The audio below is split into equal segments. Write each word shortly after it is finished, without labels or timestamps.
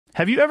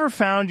Have you ever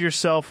found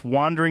yourself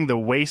wandering the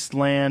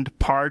wasteland,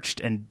 parched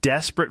and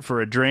desperate for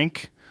a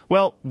drink?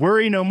 Well,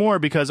 worry no more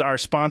because our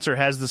sponsor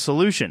has the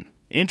solution.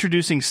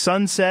 Introducing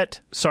Sunset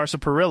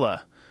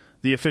Sarsaparilla,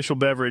 the official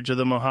beverage of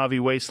the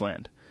Mojave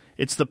Wasteland.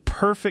 It's the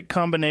perfect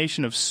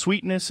combination of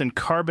sweetness and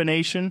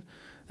carbonation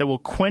that will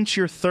quench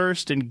your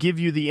thirst and give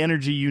you the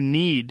energy you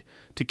need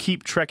to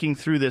keep trekking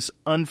through this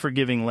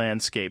unforgiving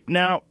landscape.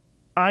 Now,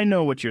 I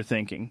know what you're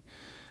thinking.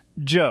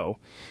 Joe,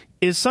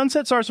 is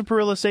Sunset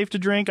Sarsaparilla safe to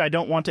drink? I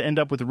don't want to end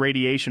up with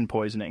radiation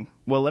poisoning.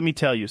 Well, let me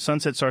tell you,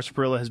 Sunset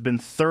Sarsaparilla has been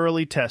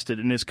thoroughly tested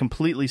and is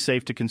completely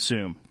safe to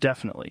consume.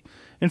 Definitely.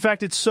 In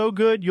fact, it's so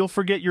good you'll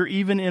forget you're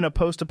even in a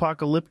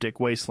post-apocalyptic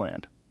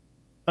wasteland.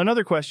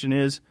 Another question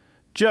is,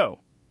 Joe,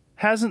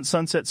 hasn't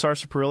Sunset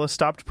Sarsaparilla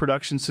stopped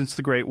production since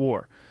the Great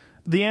War?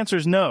 The answer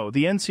is no.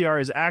 The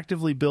NCR is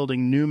actively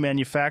building new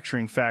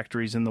manufacturing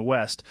factories in the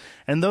West,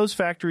 and those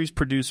factories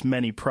produce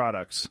many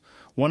products.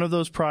 One of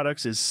those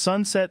products is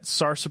Sunset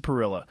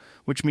Sarsaparilla,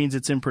 which means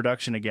it's in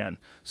production again.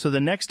 So the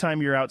next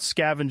time you're out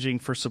scavenging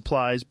for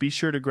supplies, be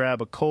sure to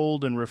grab a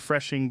cold and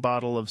refreshing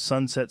bottle of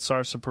Sunset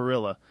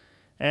Sarsaparilla.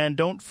 And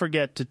don't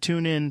forget to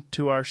tune in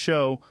to our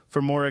show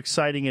for more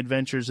exciting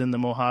adventures in the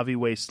Mojave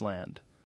Wasteland.